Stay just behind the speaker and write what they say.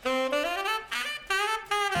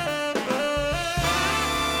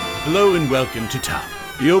Hello and welcome to Top,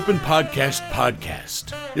 the Open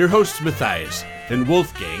Podcast. Your hosts Matthias and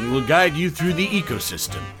Wolfgang will guide you through the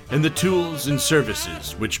ecosystem and the tools and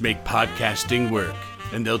services which make podcasting work.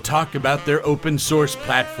 And they'll talk about their open source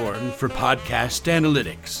platform for podcast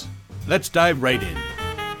analytics. Let's dive right in.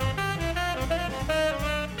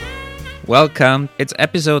 Welcome. It's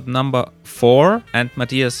episode number 4. And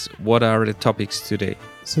Matthias, what are the topics today?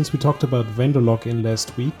 Since we talked about vendor login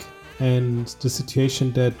last week and the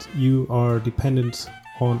situation that you are dependent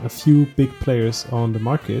on a few big players on the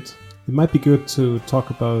market, it might be good to talk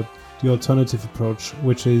about the alternative approach,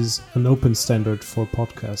 which is an open standard for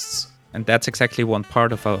podcasts. And that's exactly one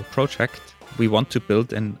part of our project. We want to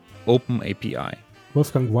build an open API.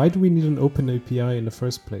 Wolfgang, why do we need an open API in the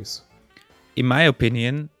first place? In my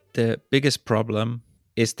opinion, the biggest problem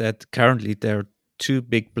is that currently there are two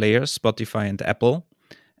big players, Spotify and Apple,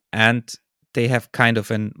 and they have kind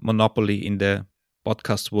of a monopoly in the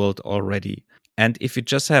podcast world already. And if you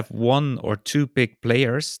just have one or two big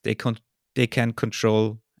players, they can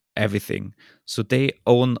control everything. So they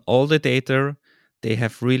own all the data. They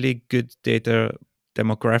have really good data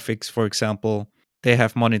demographics, for example. They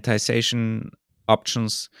have monetization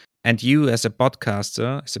options. And you as a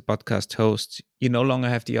podcaster, as a podcast host, you no longer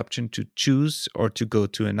have the option to choose or to go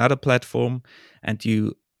to another platform, and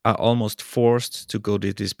you are almost forced to go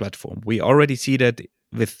to this platform. We already see that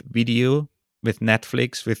with video, with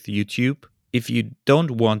Netflix, with YouTube. If you don't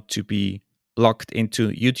want to be locked into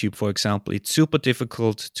YouTube, for example, it's super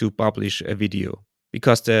difficult to publish a video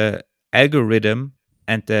because the algorithm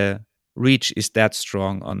and the reach is that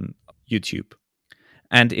strong on YouTube.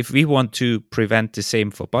 And if we want to prevent the same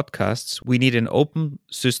for podcasts, we need an open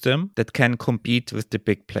system that can compete with the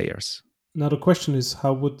big players. Now the question is,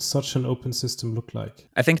 how would such an open system look like?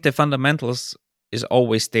 I think the fundamentals is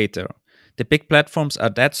always data. The big platforms are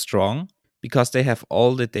that strong because they have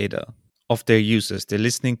all the data of their users, their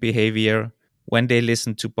listening behavior, when they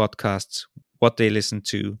listen to podcasts, what they listen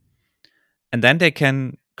to. And then they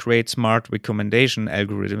can create smart recommendation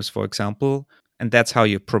algorithms, for example. And that's how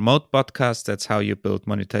you promote podcasts. That's how you build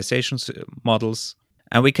monetization models.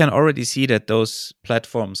 And we can already see that those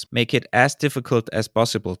platforms make it as difficult as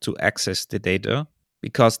possible to access the data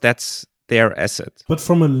because that's their asset. But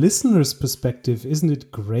from a listener's perspective, isn't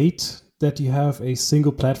it great that you have a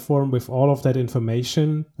single platform with all of that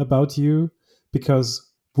information about you?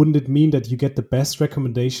 Because wouldn't it mean that you get the best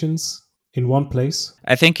recommendations in one place?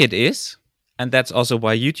 I think it is. And that's also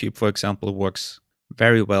why YouTube, for example, works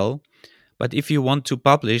very well. But if you want to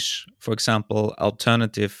publish, for example,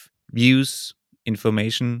 alternative views,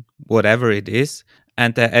 information, whatever it is,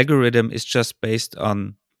 and the algorithm is just based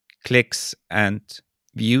on clicks and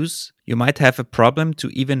views, you might have a problem to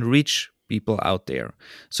even reach people out there.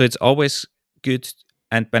 So it's always good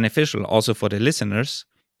and beneficial also for the listeners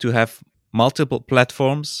to have multiple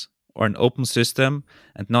platforms or an open system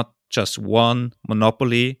and not just one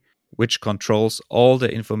monopoly which controls all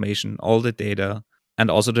the information, all the data, and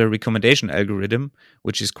also the recommendation algorithm,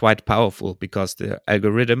 which is quite powerful because the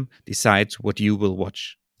algorithm decides what you will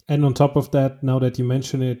watch. And on top of that, now that you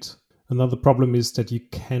mention it, another problem is that you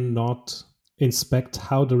cannot inspect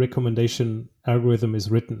how the recommendation algorithm is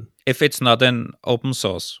written. If it's not an open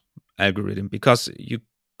source algorithm, because you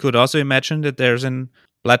could also imagine that there's a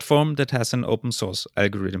platform that has an open source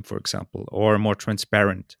algorithm, for example, or a more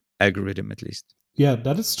transparent algorithm at least. Yeah,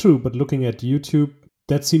 that is true. But looking at YouTube,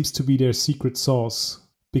 that seems to be their secret sauce,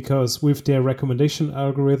 because with their recommendation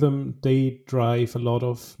algorithm, they drive a lot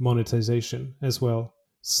of monetization as well.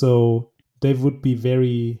 So they would be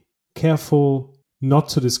very careful not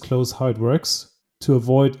to disclose how it works to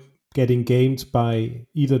avoid getting gamed by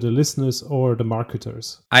either the listeners or the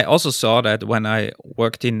marketers. I also saw that when I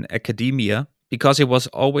worked in academia, because it was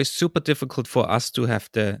always super difficult for us to have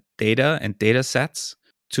the data and data sets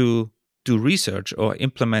to do research or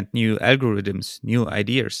implement new algorithms, new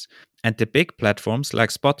ideas. And the big platforms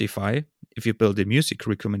like Spotify, if you build a music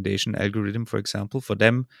recommendation algorithm, for example, for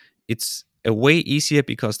them, it's a way easier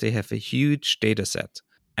because they have a huge data set.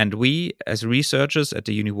 And we, as researchers at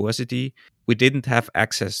the university, we didn't have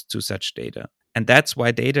access to such data. And that's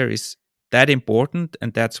why data is that important.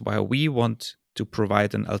 And that's why we want to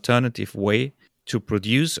provide an alternative way to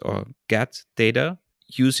produce or get data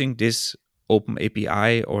using this open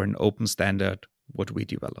API or an open standard, what we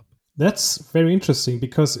develop. That's very interesting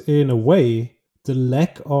because in a way, the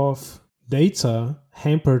lack of data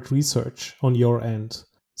hampered research on your end.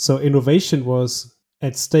 So innovation was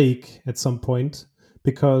at stake at some point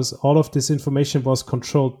because all of this information was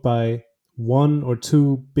controlled by one or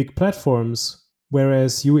two big platforms,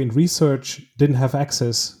 whereas you in research didn't have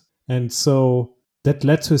access. And so that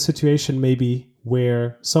led to a situation maybe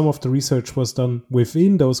where some of the research was done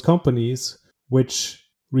within those companies, which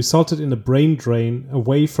resulted in a brain drain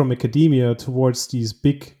away from academia towards these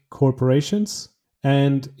big corporations.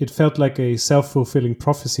 And it felt like a self-fulfilling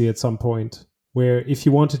prophecy at some point, where if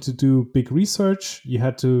you wanted to do big research, you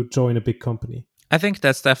had to join a big company. I think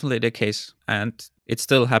that's definitely the case, and it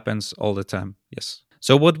still happens all the time, yes.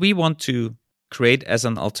 So what we want to create as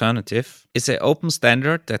an alternative is an open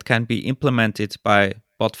standard that can be implemented by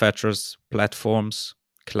bot fetchers, platforms,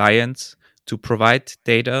 clients to provide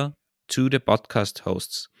data to the podcast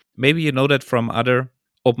hosts. Maybe you know that from other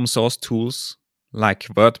open source tools like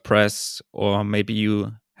WordPress, or maybe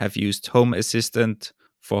you have used Home Assistant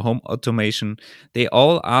for home automation. They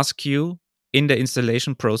all ask you in the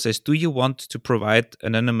installation process, do you want to provide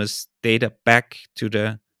anonymous data back to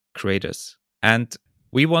the creators? And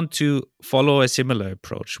we want to follow a similar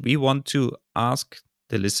approach. We want to ask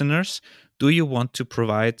the listeners, do you want to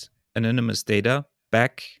provide anonymous data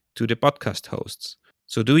back to the podcast hosts?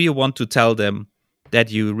 So do you want to tell them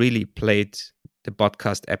that you really played the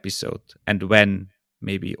podcast episode and when,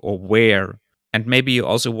 maybe, or where? And maybe you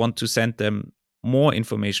also want to send them more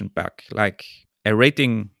information back, like a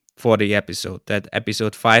rating for the episode, that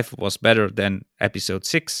episode 5 was better than episode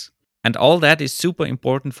 6. And all that is super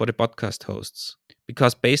important for the podcast hosts,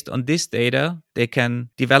 because based on this data, they can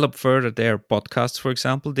develop further their podcasts, for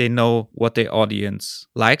example. They know what the audience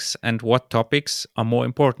likes and what topics are more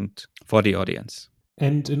important for the audience.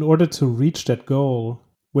 And in order to reach that goal,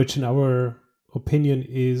 which in our opinion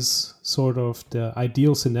is sort of the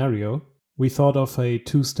ideal scenario, we thought of a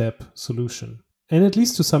two-step solution. And at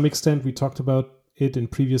least to some extent, we talked about it in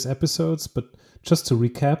previous episodes, but just to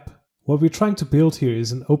recap, what we're trying to build here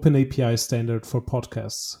is an open API standard for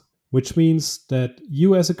podcasts, which means that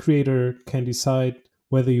you as a creator can decide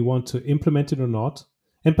whether you want to implement it or not.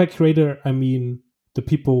 And by creator, I mean the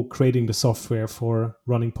people creating the software for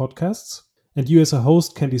running podcasts. And you as a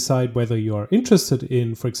host can decide whether you are interested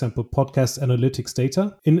in, for example, podcast analytics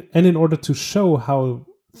data. And in order to show how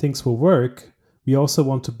things will work, we also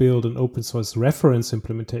want to build an open source reference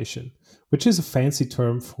implementation, which is a fancy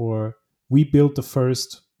term for we built the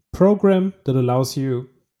first program that allows you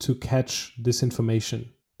to catch this information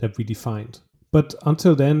that we defined. But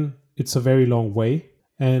until then, it's a very long way,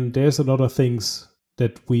 and there's a lot of things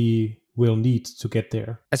that we will need to get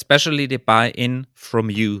there. Especially the buy-in from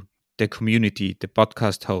you, the community, the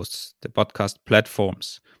podcast hosts, the podcast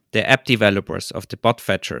platforms, the app developers of the bot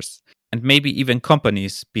fetchers, and maybe even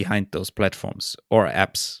companies behind those platforms or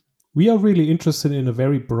apps. We are really interested in a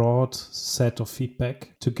very broad set of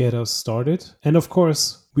feedback to get us started. And of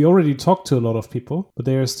course, we already talked to a lot of people, but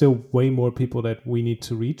there are still way more people that we need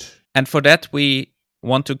to reach. And for that, we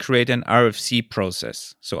want to create an RFC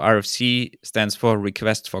process. So RFC stands for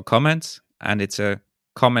Request for Comments, and it's a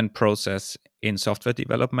common process in software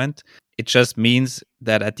development. It just means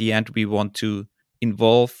that at the end, we want to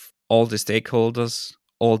involve all the stakeholders,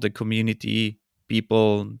 all the community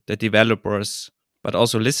people, the developers, but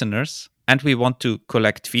also listeners. And we want to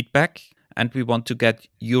collect feedback, and we want to get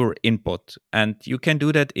your input. And you can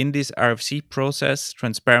do that in this RFC process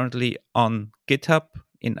transparently on GitHub,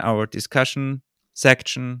 in our discussion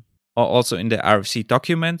section, or also in the RFC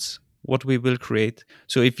documents, what we will create.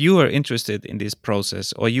 So if you are interested in this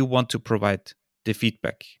process or you want to provide the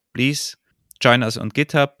feedback, please join us on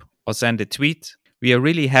GitHub or send a tweet. We are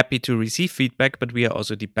really happy to receive feedback, but we are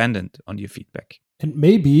also dependent on your feedback. And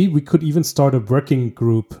maybe we could even start a working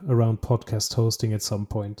group around podcast hosting at some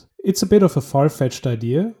point. It's a bit of a far-fetched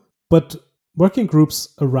idea, but working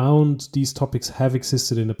groups around these topics have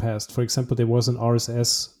existed in the past. For example, there was an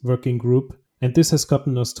RSS working group, and this has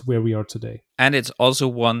gotten us to where we are today. And it's also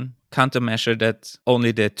one countermeasure that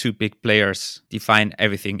only the two big players define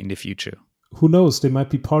everything in the future. Who knows? They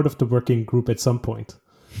might be part of the working group at some point.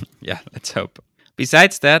 Yeah, let's hope.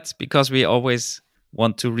 Besides that, because we always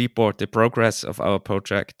want to report the progress of our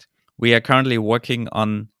project, we are currently working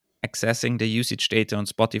on accessing the usage data on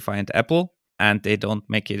Spotify and Apple, and they don't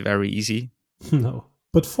make it very easy. No.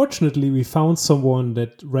 But fortunately, we found someone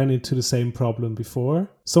that ran into the same problem before.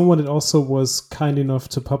 Someone that also was kind enough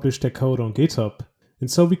to publish their code on GitHub.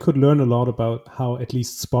 And so we could learn a lot about how at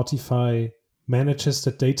least Spotify manages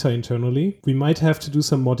the data internally. We might have to do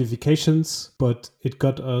some modifications, but it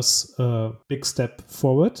got us a big step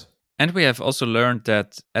forward. And we have also learned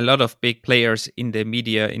that a lot of big players in the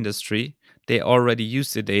media industry, they already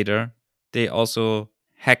use the data. They also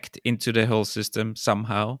hacked into the whole system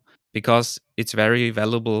somehow, because it's very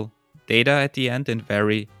valuable data at the end and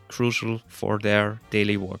very crucial for their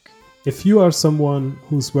daily work. If you are someone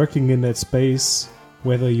who's working in that space,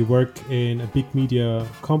 whether you work in a big media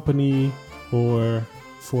company or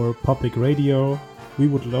for public radio, we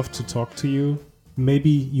would love to talk to you. Maybe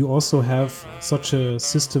you also have such a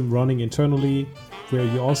system running internally where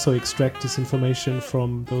you also extract this information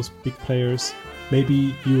from those big players.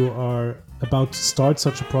 Maybe you are about to start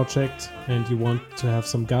such a project and you want to have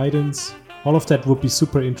some guidance. All of that would be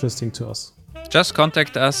super interesting to us. Just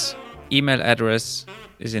contact us. Email address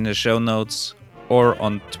is in the show notes, or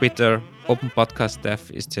on Twitter. Open Podcast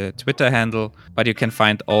Dev is the Twitter handle, but you can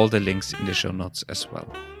find all the links in the show notes as well.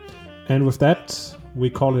 And with that, we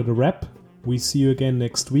call it a wrap. We see you again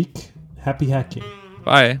next week. Happy hacking.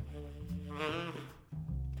 Bye.